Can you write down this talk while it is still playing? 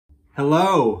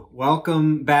Hello,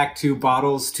 welcome back to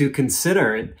Bottles to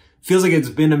Consider. It feels like it's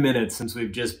been a minute since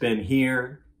we've just been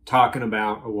here talking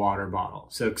about a water bottle.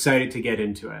 So excited to get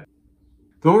into it.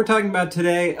 The one we're talking about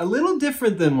today, a little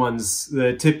different than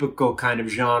the typical kind of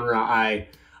genre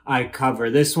I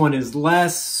cover. This one is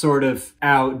less sort of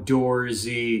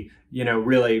outdoorsy, you know,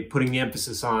 really putting the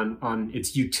emphasis on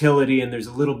its utility, and there's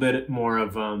a little bit more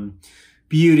of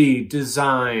beauty,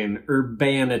 design,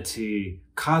 urbanity,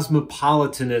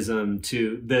 cosmopolitanism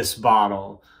to this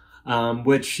bottle,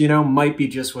 which, you know, might be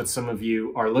just what some of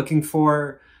you are looking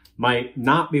for, might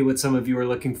not be what some of you are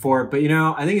looking for, but, you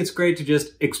know, I think it's great to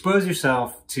just expose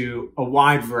yourself to a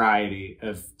wide variety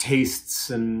of tastes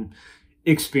and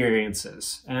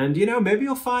experiences. And, you know, maybe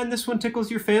you'll find this one tickles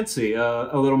your fancy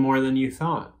a little more than you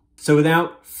thought. So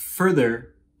without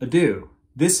further ado,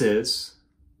 this is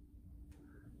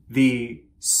the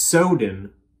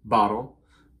Sowden bottle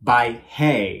by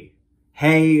Hay.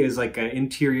 Hay is like an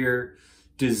interior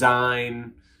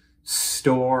design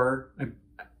store.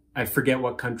 I forget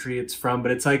what country it's from,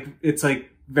 but it's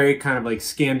like very kind of like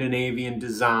Scandinavian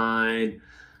design,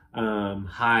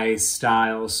 high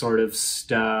style sort of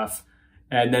stuff.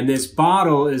 And then this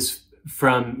bottle is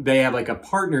from, they have like a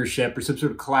partnership or some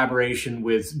sort of collaboration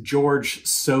with George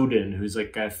Sowden, who's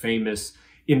like a famous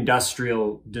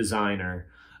industrial designer,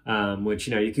 which,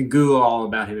 you know, you can Google all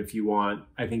about him if you want.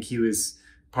 I think he was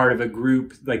part of a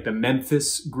group like the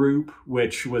Memphis Group,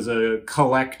 which was a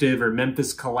collective, or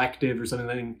Memphis Collective or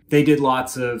something. They did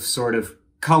lots of sort of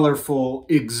colorful,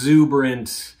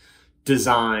 exuberant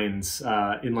designs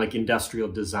in like industrial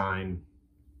design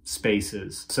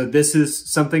spaces. So this is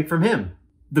something from him.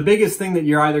 The biggest thing that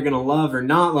you're either going to love or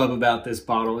not love about this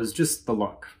bottle is just the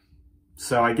look.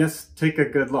 So I guess take a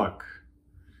good look.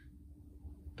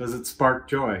 Does it spark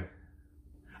joy?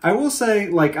 I will say,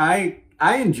 like, I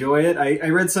enjoy it. I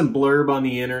read some blurb on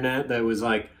the internet that was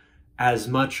like, as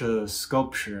much a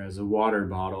sculpture as a water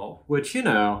bottle, which, you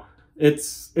know,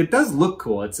 it does look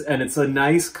cool. It's a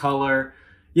nice color.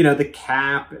 You know, the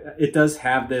cap, it does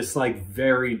have this like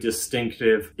very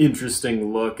distinctive,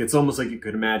 interesting look. It's almost like you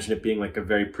could imagine it being like a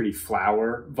very pretty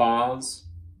flower vase,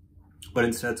 but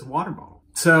instead it's a water bottle.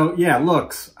 So yeah,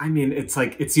 looks, I mean, it's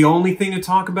like, it's the only thing to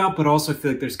talk about, but also I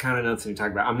feel like there's kind of nothing to talk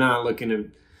about. I'm not looking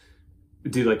to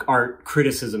do like art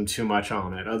criticism too much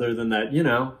on it, other than that, you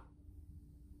know,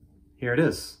 here it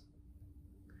is.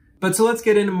 But so let's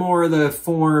get into more of the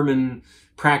form and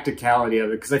practicality of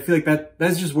it, because I feel like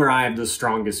that's just where I have the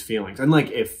strongest feelings. And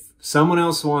like, if someone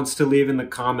else wants to leave in the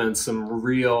comments some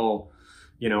real,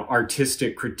 you know,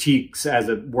 artistic critiques as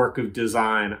a work of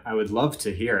design, I would love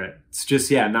to hear it. It's just,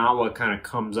 yeah, not what kind of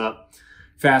comes up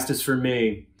fastest for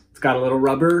me. It's got a little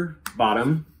rubber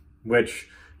bottom, which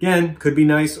again, could be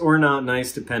nice or not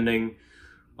nice depending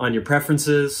on your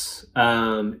preferences.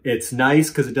 It's nice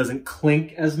because it doesn't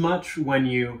clink as much when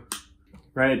you,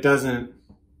 right? It doesn't,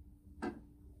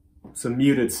 it's a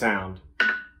muted sound.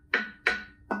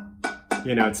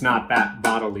 You know, it's not that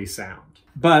bodily sound.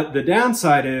 But the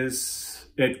downside is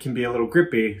it can be a little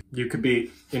grippy. You could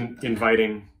be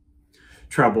inviting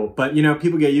trouble. But, you know,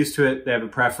 people get used to it. They have a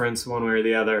preference one way or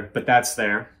the other, but that's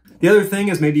there. The other thing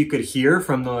is, maybe you could hear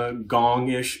from the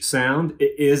gong-ish sound,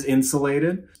 it is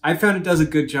insulated. I found it does a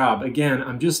good job. Again,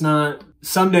 I'm just not,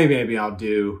 someday maybe I'll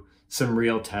do some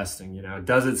real testing, you know,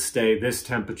 does it stay this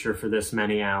temperature for this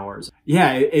many hours?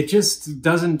 Yeah, it just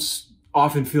doesn't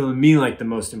often feel to me like the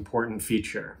most important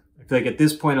feature. I feel like at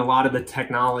this point, a lot of the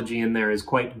technology in there is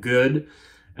quite good.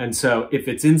 And so if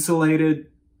it's insulated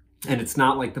and it's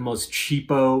not like the most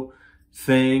cheapo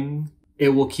thing, it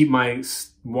will keep my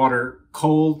water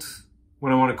cold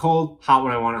when I want it cold, hot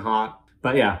when I want it hot.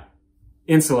 But yeah,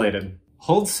 insulated.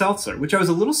 Holds seltzer, which I was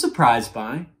a little surprised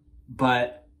by,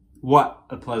 but what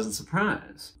a pleasant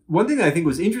surprise. One thing that I think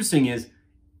was interesting is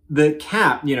the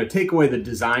cap, you know, take away the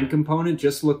design component,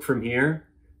 just look from here.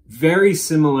 Very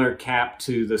similar cap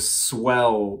to the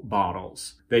Swell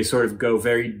bottles. They sort of go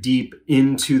very deep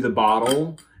into the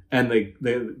bottle, and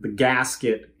the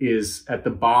gasket is at the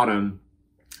bottom.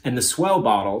 And the Swell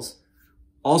bottles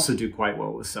also do quite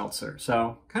well with seltzer.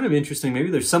 So kind of interesting.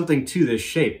 Maybe there's something to this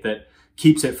shape that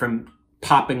keeps it from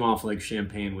popping off like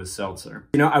champagne with seltzer.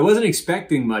 You know, I wasn't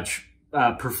expecting much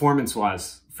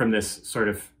performance-wise from this sort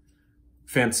of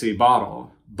fancy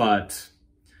bottle, but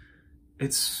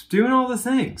it's doing all the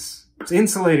things. It's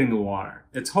insulating the water.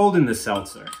 It's holding the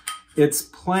seltzer. It's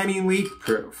plenty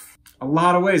leak-proof. A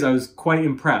lot of ways I was quite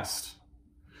impressed.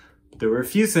 There were a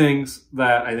few things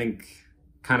that I think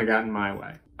kind of got in my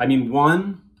way. I mean,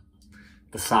 one,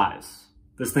 the size.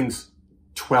 This thing's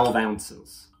 12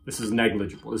 ounces. This is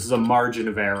negligible. This is a margin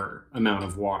of error amount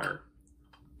of water.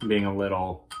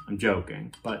 I'm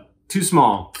joking, but too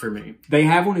small for me. They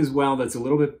have one as well that's a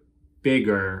little bit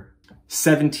bigger,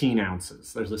 17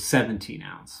 ounces. There's a 17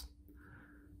 ounce.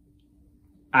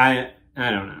 I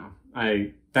don't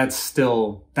know. That's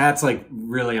like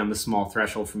really on the small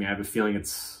threshold for me. I have a feeling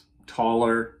it's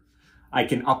taller.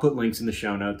 I'll put links in the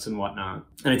show notes and whatnot.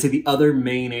 And I'd say the other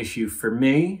main issue for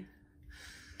me,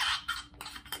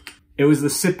 it was the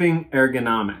sipping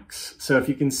ergonomics. So if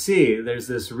you can see, there's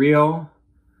this real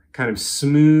kind of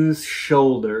smooth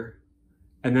shoulder,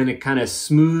 and then it kind of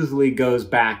smoothly goes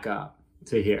back up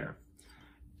to here.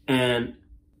 And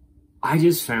I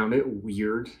just found it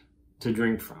weird to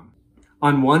drink from.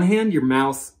 On one hand, your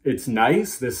mouth, it's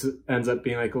nice. This ends up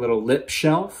being like a little lip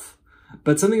shelf,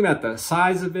 but something about the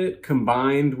size of it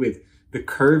combined with the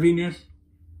curviness,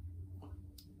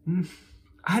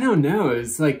 I don't know.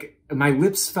 It's like my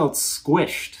lips felt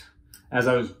squished as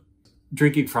I was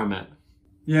drinking from it.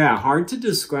 Yeah, hard to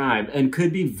describe and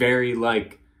could be very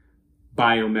like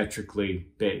biometrically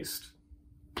based.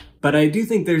 But I do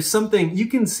think there's something, you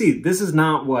can see, this is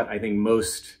not what I think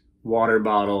most water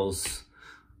bottles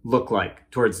look like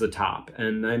towards the top.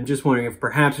 And I'm just wondering if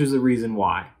perhaps there's a reason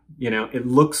why. You know, it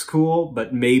looks cool,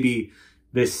 but maybe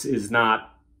this is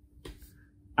not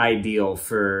ideal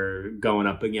for going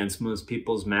up against most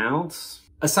people's mouths.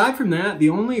 Aside from that, the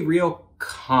only real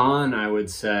con, I would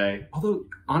say, although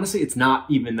honestly it's not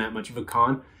even that much of a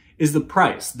con, is the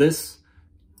price. This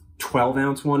 12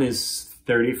 ounce one is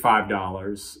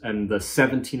 $35 and the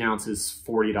 17 ounce is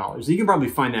 $40. You can probably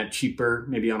find that cheaper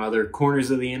maybe on other corners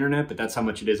of the internet, but that's how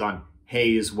much it is on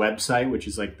Hay's website, which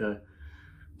is like the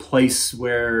place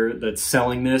that's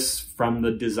selling this from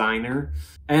the designer.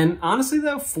 And honestly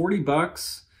though, 40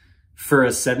 bucks for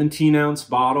a 17 ounce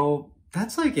bottle,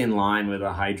 that's like in line with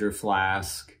a Hydro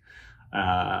Flask,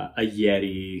 a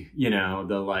Yeti, you know,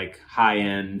 the like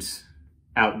high-end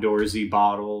outdoorsy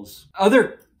bottles.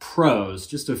 Other pros,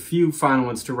 just a few final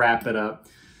ones to wrap it up.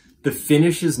 The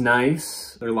finish is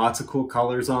nice. There are lots of cool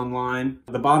colors online.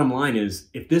 The bottom line is,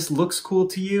 if this looks cool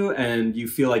to you and you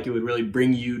feel like it would really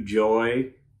bring you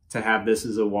joy to have this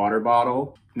as a water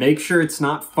bottle, make sure it's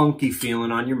not funky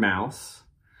feeling on your mouth.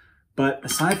 But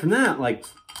aside from that, like,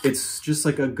 it's just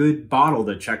like a good bottle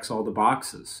that checks all the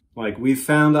boxes. Like, we've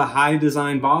found a high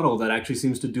design bottle that actually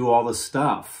seems to do all the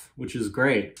stuff, which is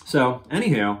great. So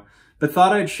anyhow, but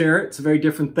thought I'd share it. It's a very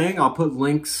different thing. I'll put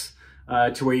links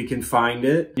to where you can find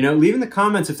it. You know, leave in the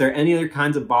comments if there are any other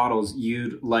kinds of bottles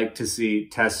you'd like to see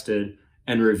tested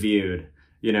and reviewed.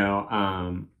 You know,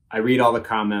 I read all the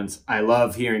comments. I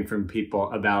love hearing from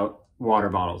people about water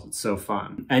bottles. It's so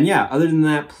fun. And yeah, other than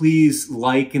that, please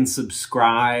like and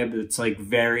subscribe. It's like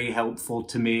very helpful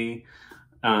to me.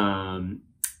 And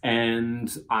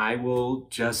I will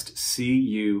just see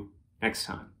you next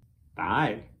time.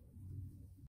 Bye.